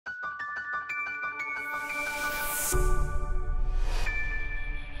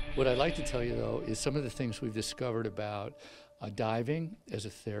What I'd like to tell you, though, is some of the things we've discovered about diving as a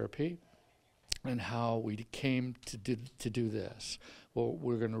therapy and how we came to do this. Well,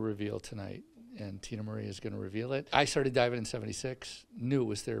 we're going to reveal tonight, and Tina Marie is going to reveal it. I started diving in '76, knew it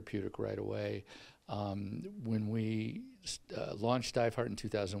was therapeutic right away. When we launched Diveheart in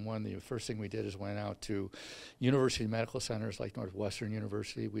 2001, the first thing we did is went out to university medical centers like Northwestern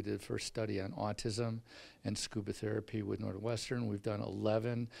University. We did the first study on autism and scuba therapy with Northwestern. We've done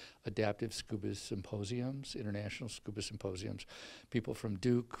 11 adaptive scuba symposiums, international scuba symposiums. People from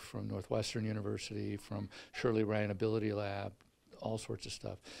Duke, from Northwestern University, from Shirley Ryan Ability Lab, all sorts of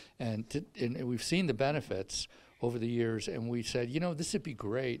stuff. And we've seen the benefits over the years, and we said, you know, this would be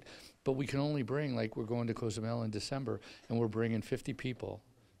great, but we can only bring, like we're going to Cozumel in December, and we're bringing 50 people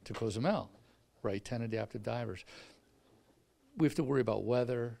to Cozumel, right, 10 adaptive divers. We have to worry about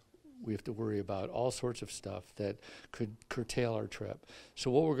weather. We have to worry about all sorts of stuff that could curtail our trip.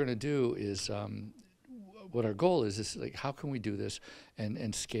 So what we're going to do is, what our goal is like, how can we do this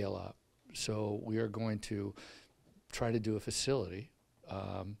and scale up? So we are going to try to do a facility,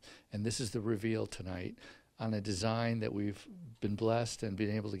 and this is the reveal tonight, on a design that we've been blessed and been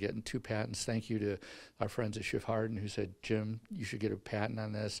able to get in 2 patents. Thank you to our friends at Schiff Harden who said, Jim, you should get a patent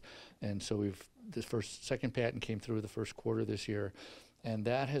on this. And so second patent came through the first quarter this year. And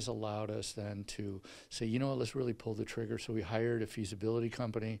that has allowed us then to say, you know what, let's really pull the trigger. So we hired a feasibility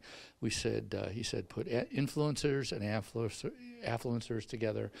company. We said, he said, put influencers and affluencers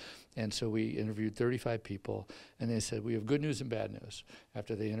together. And so we interviewed 35 people. And they said, we have good news and bad news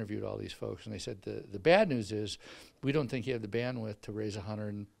after they interviewed all these folks. And they said, the bad news is we don't think you have the bandwidth to raise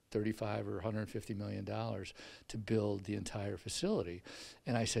 $135 or $150 million to build the entire facility.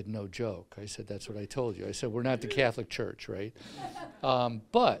 And I said, no joke. I said, that's what I told you. I said, we're not the Catholic Church, right?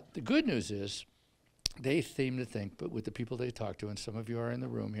 But the good news is they seem to think, but with the people they talk to, and some of you are in the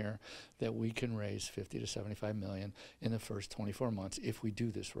room here, that we can raise 50 to 75 million in the first 24 months if we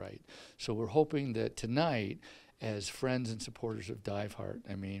do this right. So we're hoping that tonight, as friends and supporters of Diveheart,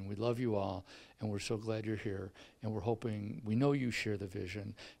 I mean, we love you all, and we're so glad you're here, and we're hoping, we know you share the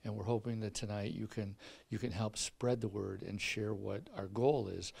vision, and we're hoping that tonight you can help spread the word and share what our goal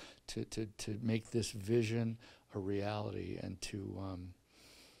is to make this vision a reality and to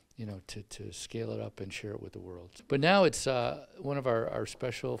scale it up and share it with the world. But now it's one of our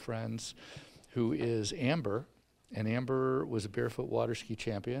special friends who is Amber. And Amber was a barefoot water ski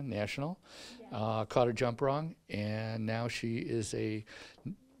champion, national, caught a jump wrong, and now she is a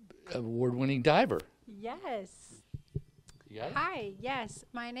award-winning diver. Yes. You got it? Hi, yes.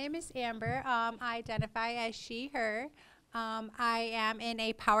 My name is Amber. I identify as she, her. I am in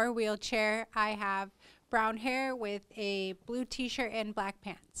a power wheelchair. I have brown hair with a blue t-shirt and black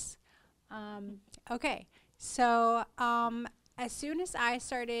pants. Okay, so as soon as I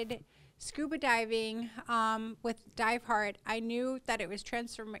started scuba diving with Diveheart, I knew that it was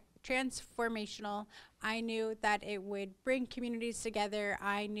transformational. I knew that it would bring communities together.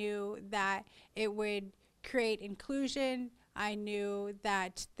 I knew that it would create inclusion. I knew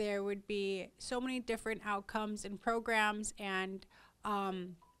that there would be so many different outcomes and programs and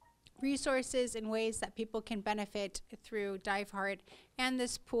resources and ways that people can benefit through Diveheart and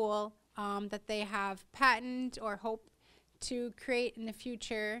this pool that they have patented or hope to create in the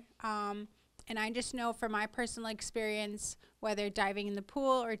future. And I just know from my personal experience, whether diving in the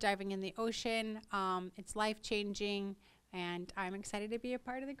pool or diving in the ocean, it's life-changing, and I'm excited to be a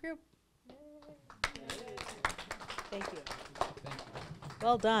part of the group. Thank you.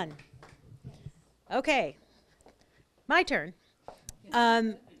 Well done. Okay, my turn.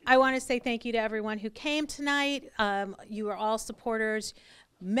 I want to say thank you to everyone who came tonight. You are all supporters.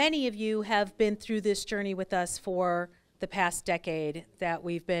 Many of you have been through this journey with us for the past decade that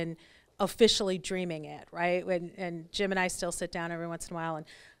we've been officially dreaming it, right? And Jim and I still sit down every once in a while and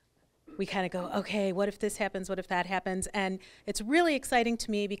we kind of go, okay, what if this happens? What if that happens? And it's really exciting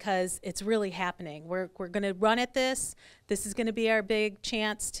to me because it's really happening. We're going to run at this. This is going to be our big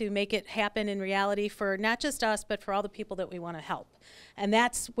chance to make it happen in reality for not just us, but for all the people that we want to help. And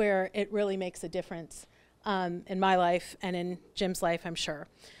that's where it really makes a difference in my life and in Jim's life, I'm sure.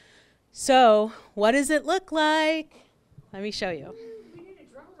 So what does it look like? Let me show you. We need a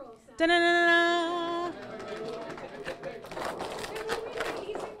drum roll sound. Da-na-na-na-na.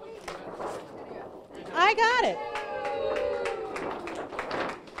 I got it.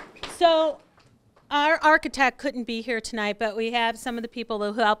 So our architect couldn't be here tonight, but we have some of the people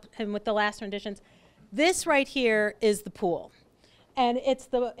who helped him with the last renditions. This right here is the pool. And it's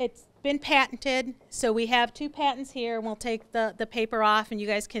been patented, so we have 2 patents here, and we'll take the paper off, and you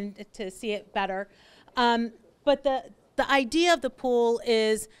guys can to see it better. But the idea of the pool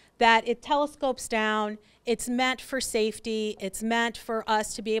is that it telescopes down. It's meant for safety. It's meant for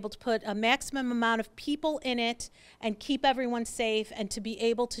us to be able to put a maximum amount of people in it and keep everyone safe, and to be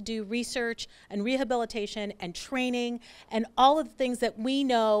able to do research and rehabilitation and training and all of the things that we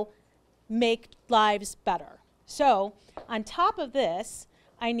know make lives better. So on top of this,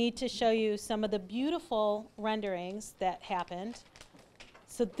 I need to show you some of the beautiful renderings that happened.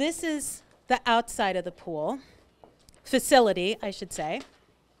 So this is the outside of the pool, facility, I should say.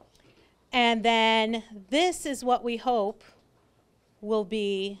 And then this is what we hope will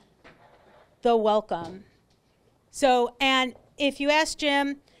be the welcome. So, and if you ask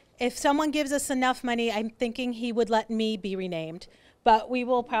Jim, if someone gives us enough money, I'm thinking he would let me be renamed. But we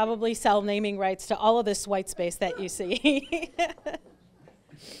will probably sell naming rights to all of this white space that you see.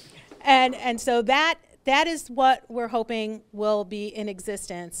 and so that is what we're hoping will be in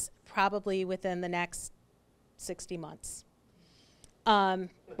existence probably within the next 60 months.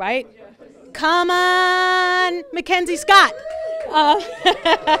 Right? Come on, Mackenzie Scott.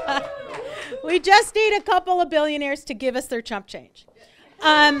 We just need a couple of billionaires to give us their chump change.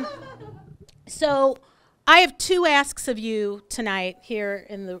 So I have two asks of you tonight here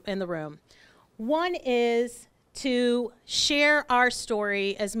in the room. One is to share our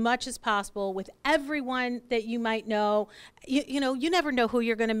story as much as possible with everyone that you might know. You know, you never know who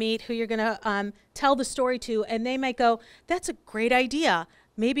you're going to meet, who you're going to tell the story to, and they might go, that's a great idea.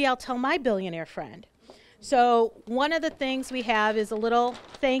 Maybe I'll tell my billionaire friend. So one of the things we have is a little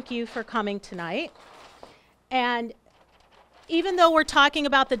thank you for coming tonight. And even though we're talking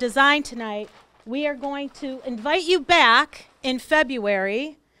about the design tonight, we are going to invite you back in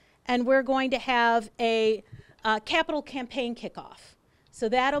February, and we're going to have a capital campaign kickoff. So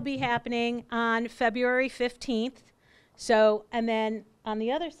that'll be happening on February 15th. So, and then on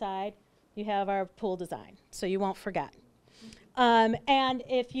the other side, you have our pool design, so you won't forget. And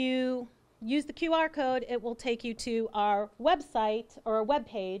if you use the QR code, it will take you to our website or a web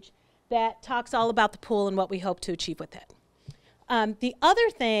page that talks all about the pool and what we hope to achieve with it. The other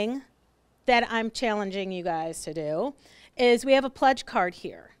thing that I'm challenging you guys to do is we have a pledge card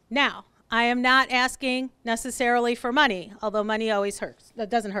here. Now, I am not asking necessarily for money, although money always hurts. That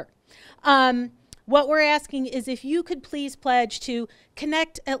doesn't hurt. What we're asking is if you could please pledge to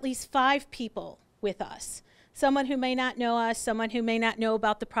connect at least 5 people with us. Someone who may not know us, someone who may not know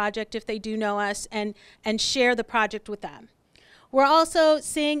about the project if they do know us, and share the project with them. We're also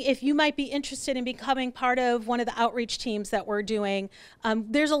seeing if you might be interested in becoming part of one of the outreach teams that we're doing.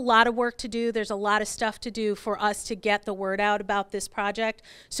 There's a lot of work to do. There's a lot of stuff to do for us to get the word out about this project.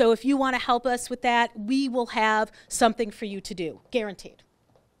 So if you want to help us with that, we will have something for you to do, guaranteed.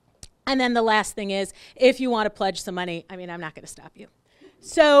 And then the last thing is, if you want to pledge some money, I mean, I'm not going to stop you.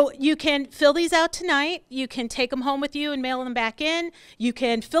 So you can fill these out tonight. You can take them home with you and mail them back in. You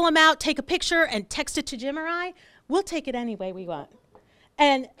can fill them out, take a picture, and text it to Jim or I. We'll take it any way we want.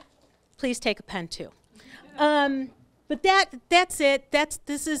 And please take a pen too. But that's it.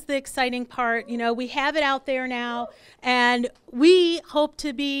 This is the exciting part. You know, we have it out there now, and we hope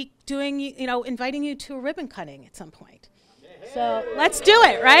to be doing, you know, inviting you to a ribbon cutting at some point. So let's do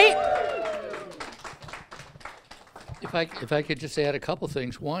it, right? If I could just add a couple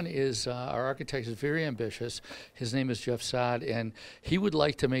things. One is our architect is very ambitious. His name is Jeff Sod, and he would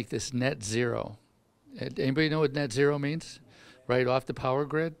like to make this net zero. Anybody know what net zero means? Right off the power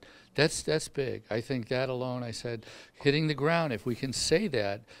grid? That's big. I think that alone, I said, hitting the ground, if we can say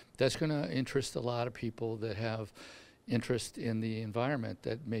that, that's going to interest a lot of people that have interest in the environment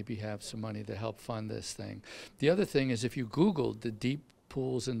that maybe have some money to help fund this thing. The other thing is if you Googled the deep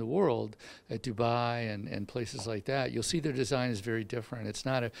pools in the world at Dubai and places like that, you'll see their design is very different. It's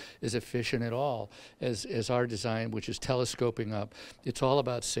not as efficient at all as our design, which is telescoping up. It's all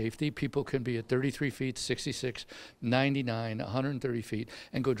about safety. People can be at 33 feet, 66, 99, 130 feet,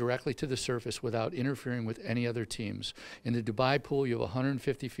 and go directly to the surface without interfering with any other teams. In the Dubai pool, you have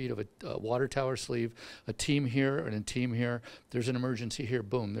 150 feet of a water tower sleeve, a team here and a team here. There's an emergency here,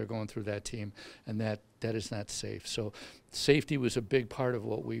 boom, they're going through that team, and that is not safe. So safety was a big part of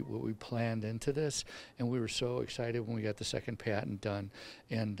what we planned into this, and we were so excited when we got the second patent done.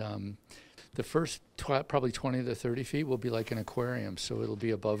 And the first probably 20 to 30 feet will be like an aquarium, so it'll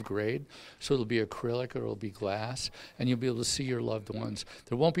be above grade. So it'll be acrylic or it'll be glass, and you'll be able to see your loved ones.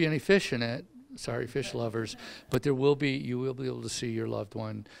 There won't be any fish in it. Sorry, fish lovers, but you will be able to see your loved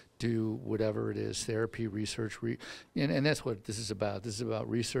one do whatever it is, therapy, research, and that's what this is about. This is about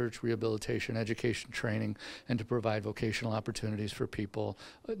research, rehabilitation, education, training, and to provide vocational opportunities for people,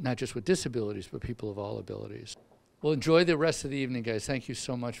 not just with disabilities, but people of all abilities. Well, enjoy the rest of the evening, guys. Thank you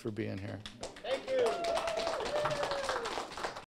so much for being here.